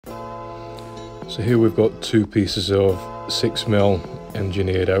So here we've got two pieces of 6mm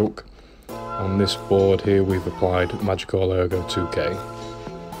engineered oak. On this board here we've applied Magical Ergo 2K.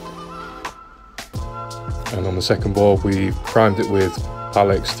 And on the second board we primed it with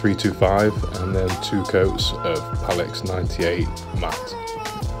Pall 325 and then 2 coats of Pall 98 matte.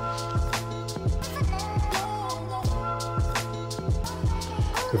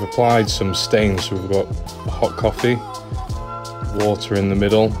 We've applied some stains, so we've got hot coffee, water in the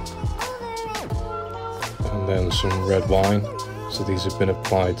middle, and then some red wine. So these have been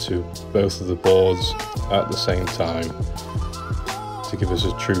applied to both of the boards at the same time to give us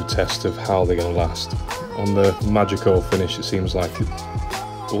a true test of how they're going to last. On the Magical finish it seems like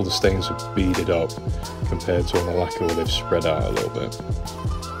all the stains have beaded up compared to on the lacquer where they've spread out a little bit.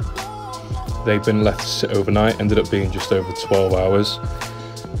 They've been left to sit overnight, ended up being just over 12 hours.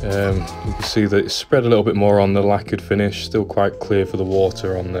 You can see that it's spread a little bit more on the lacquered finish, still quite clear for the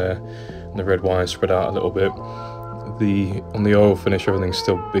water on there, and the red wine spread out a little bit. On the oil finish everything's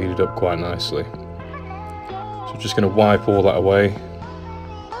still beaded up quite nicely. So I'm just going to wipe all that away.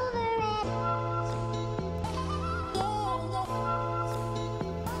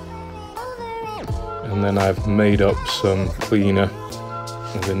 And then I've made up some cleaner,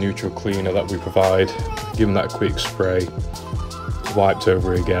 the neutral cleaner that we provide, given that a quick spray, wiped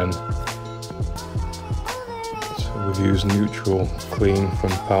over again. So we've used neutral clean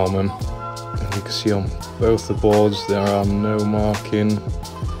from Pall, and you can see on both the boards there are no marking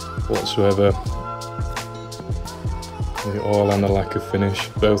whatsoever. The oil and the lacquer finish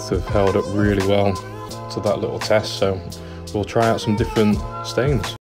both have held up really well to that little test, so we'll try out some different stains.